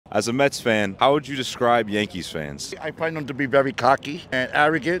As a Mets fan, how would you describe Yankees fans? I find them to be very cocky and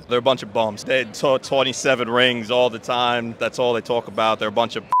arrogant. They're a bunch of bums. They talk 27 rings all the time. That's all they talk about. They're a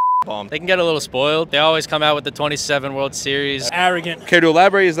bunch of bums. They can get a little spoiled. They always come out with the 27 World Series. Arrogant. Care to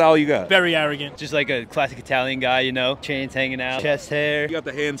elaborate? Is that all you got? Very arrogant. Just like a classic Italian guy, you know, chains hanging out, chest hair. You got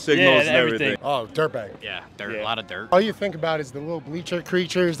the hand signals and everything. Oh, dirtbag. Yeah, dirt, a lot of dirt. All you think about is the little bleacher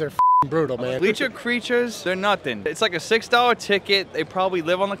creatures. They're brutal, man. Bleacher creatures, they're nothing. It's like a $6 ticket. They probably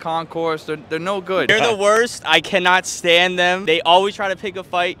live on the concourse. They're no good. They're the worst. I cannot stand them. They always try to pick a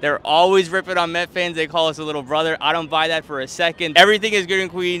fight. They're always ripping on Met fans. They call us a little brother. I don't buy that for a second. Everything is good in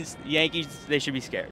Queens. Yankees, they should be scared.